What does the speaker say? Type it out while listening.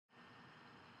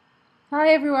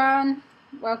Hi everyone,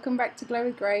 welcome back to Glow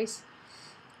with Grace.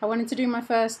 I wanted to do my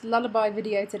first lullaby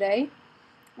video today,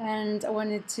 and I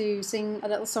wanted to sing a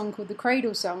little song called the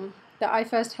Cradle Song that I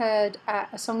first heard at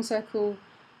a song circle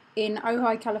in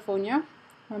Ojai, California,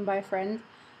 run by a friend.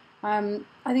 I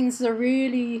think this is a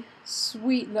really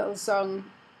sweet little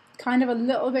song, kind of a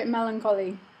little bit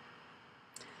melancholy,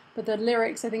 but the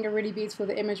lyrics I think are really beautiful,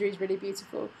 the imagery is really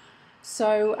beautiful.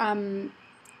 So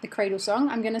the Cradle Song,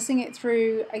 I'm going to sing it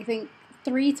through, I think,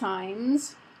 3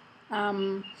 times,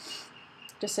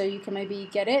 just so you can maybe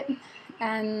get it,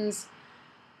 and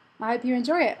I hope you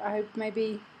enjoy it. I hope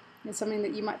maybe it's something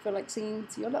that you might feel like singing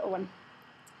to your little one.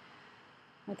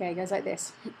 Okay, it goes like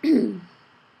this.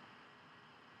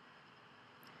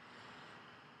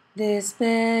 This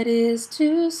bed is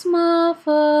too small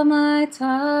for my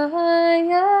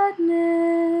tiredness.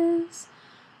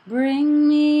 Bring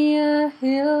me a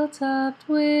hilltop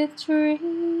with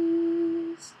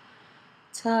trees.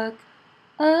 Tuck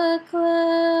a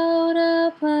cloud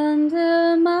up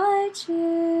under my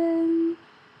chin.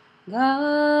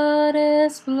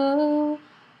 Goddess, blow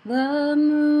the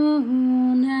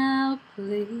moon out,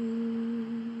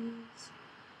 please.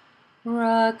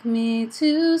 Rock me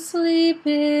to sleep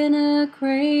in a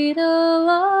cradle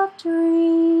of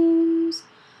dreams.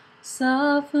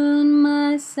 Soften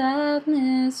my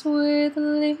sadness with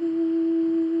leaves.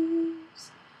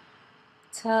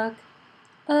 Tuck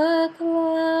a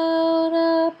cloud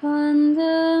up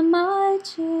under my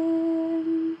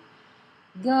chin.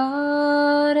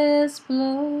 Goddess,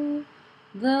 blow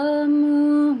the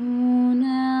moon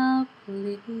out,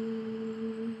 please.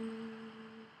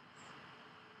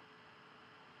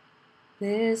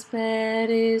 This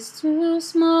bed is too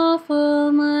small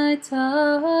for my tiredness.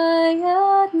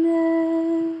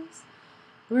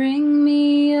 Bring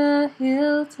me a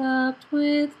hilltop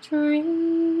with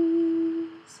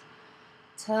trees.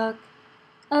 Tuck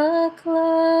a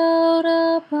cloud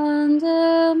up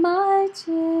under my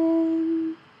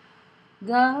chin.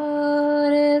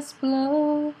 Goddess,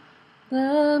 blow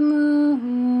the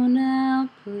moon out,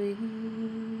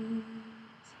 please.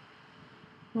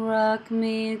 Rock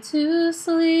me to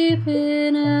sleep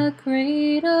in a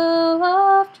cradle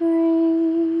of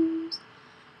dreams.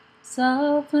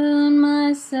 Soften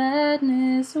my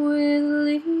sadness with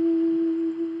leaves.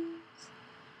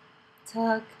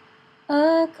 Tuck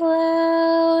a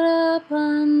cloud up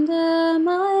under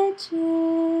my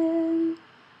chin.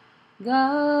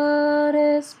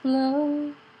 Goddess,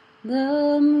 blow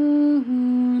the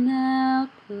moon out,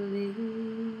 please.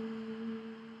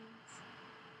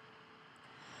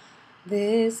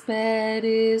 This bed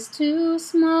is too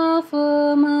small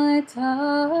for my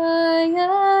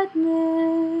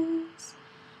tiredness.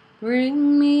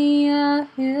 Bring me a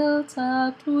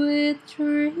hilltop with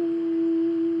trees.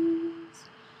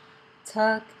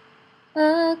 Tuck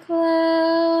a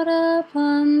cloud up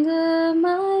under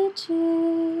my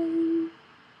chin.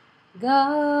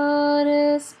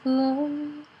 Goddess, blow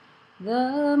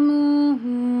the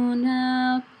moon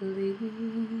out, please.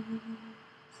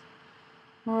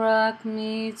 Rock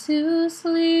me to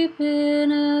sleep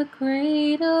in a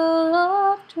cradle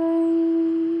of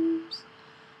dreams.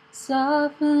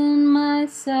 Soften my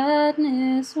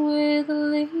sadness with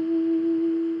leaves.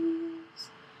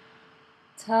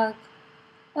 Tuck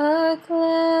a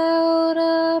cloud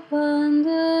up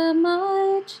under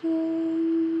my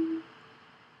chin.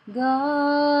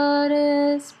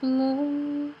 Goddess,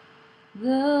 blow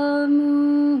the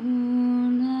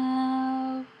moon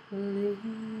out, please.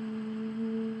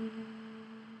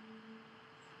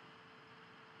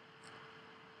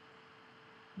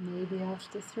 Maybe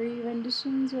after 3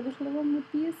 renditions your little one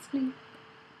would be asleep.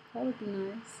 That would be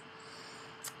nice.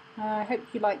 I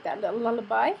hope you like that little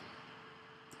lullaby.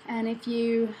 And if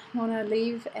you want to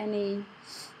leave any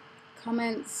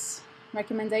comments,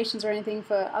 recommendations or anything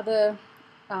for other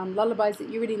lullabies that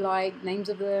you really like, names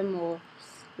of them or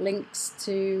links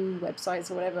to websites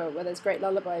or whatever where there's great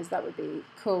lullabies, that would be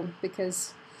cool,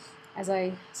 because as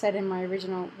I said in my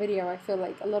original video, I feel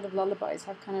like a lot of lullabies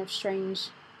have kind of strange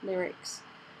lyrics.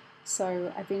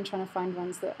 So I've been trying to find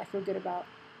ones that I feel good about.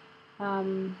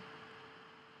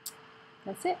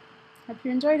 That's it. Hope you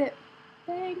enjoyed it.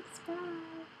 Thanks, bye.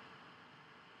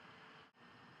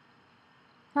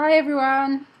 Hi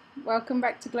everyone, welcome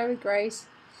back to Glow with Grace.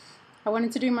 I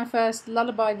wanted to do my first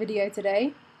lullaby video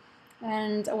today,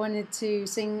 and I wanted to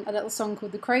sing a little song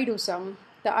called the Cradle Song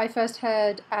that I first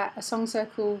heard at a song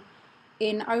circle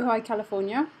in Ojai,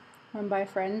 California, run by a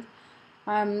friend.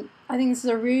 I think this is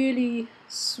a really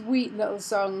sweet little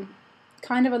song,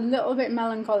 kind of a little bit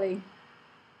melancholy,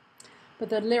 but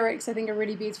the lyrics I think are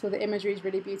really beautiful, the imagery is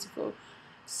really beautiful.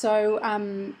 So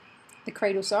the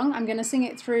Cradle Song. I'm going to sing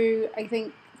it through, I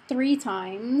think, 3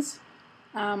 times,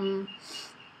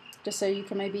 just so you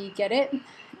can maybe get it.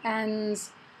 And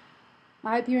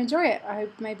I hope you enjoy it. I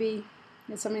hope maybe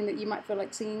it's something that you might feel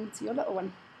like singing to your little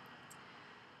one.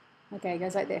 Okay, it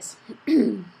goes like this.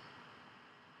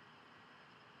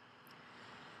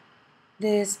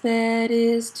 This bed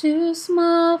is too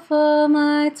small for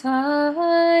my tiredness.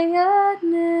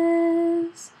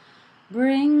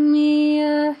 Bring me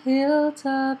a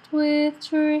hilltop with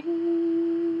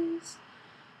trees.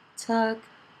 Tuck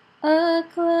a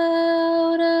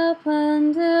cloud up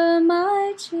under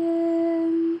my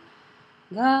chin.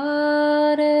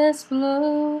 Goddess,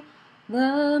 blow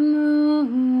the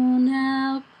moon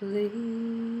out, please.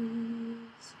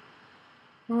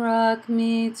 Rock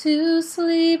me to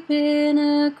sleep in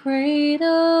a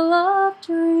cradle of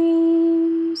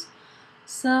dreams.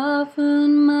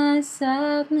 Soften my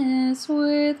sadness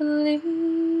with leaves.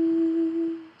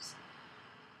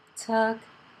 Tuck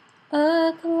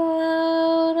a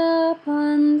cloud up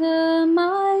under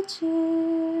my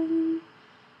chin.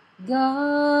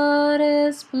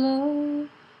 Goddess, blow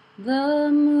the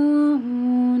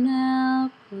moon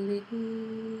out, please.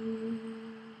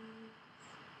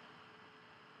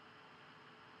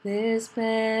 This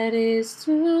bed is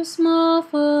too small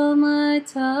for my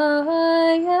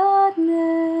tiredness.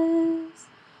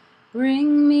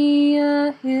 Bring me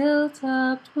a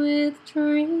hilltop with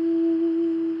trees.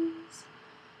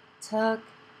 Tuck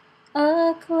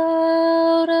a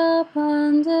cloud up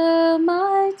under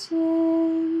my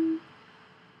chin.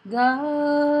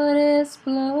 Goddess,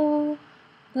 blow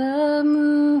the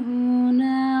moon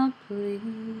out, please.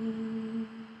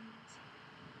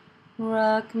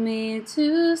 Rock me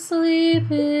to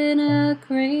sleep in a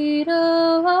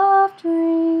cradle of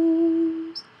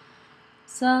dreams.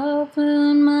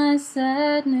 Soften my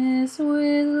sadness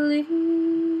with leaves.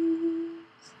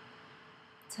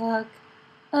 Tuck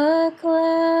a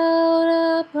cloud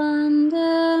up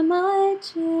under my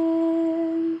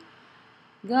chin.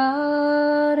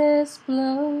 Goddess,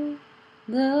 blow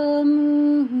the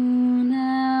moon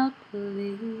out,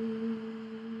 please.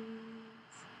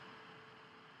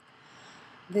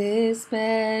 This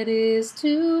bed is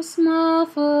too small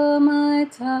for my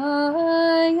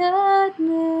tiredness.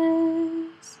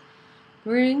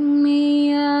 Bring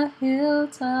me a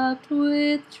hilltop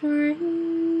with trees.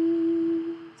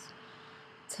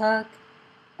 Tuck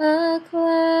a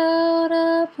cloud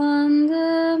up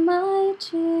under my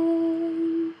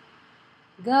chin.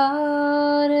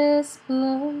 Goddess,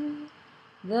 blow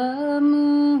the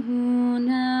moon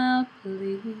out,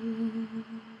 please.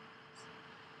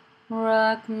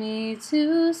 Rock me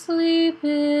to sleep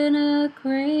in a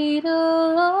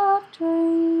cradle of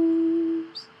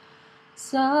dreams.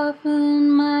 Soften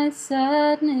my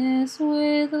sadness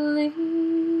with leaves.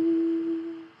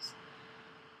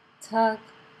 Tuck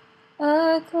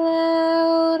a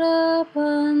cloud up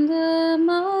under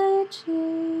my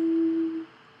chin.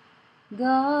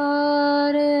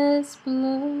 Goddess,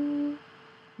 blow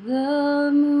the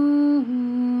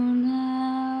moon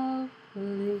out,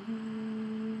 please.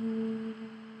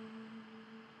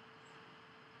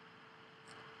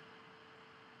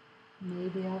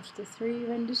 Maybe after 3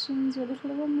 renditions your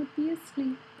little one would be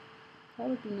asleep. That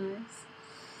would be nice.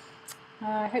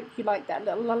 I hope you like that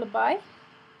little lullaby.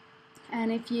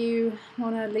 And if you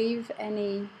want to leave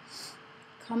any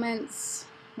comments,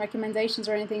 recommendations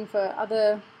or anything for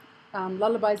other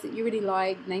lullabies that you really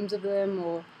like, names of them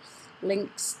or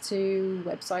links to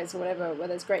websites or whatever where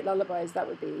there's great lullabies, that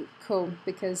would be cool,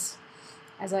 because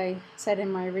as I said in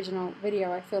my original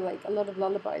video, I feel like a lot of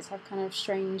lullabies have kind of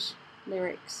strange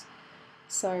lyrics.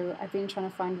 So I've been trying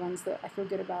to find ones that I feel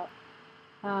good about.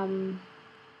 That's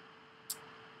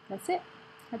it.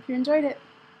 Hope you enjoyed it.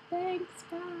 Thanks.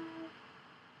 Bye.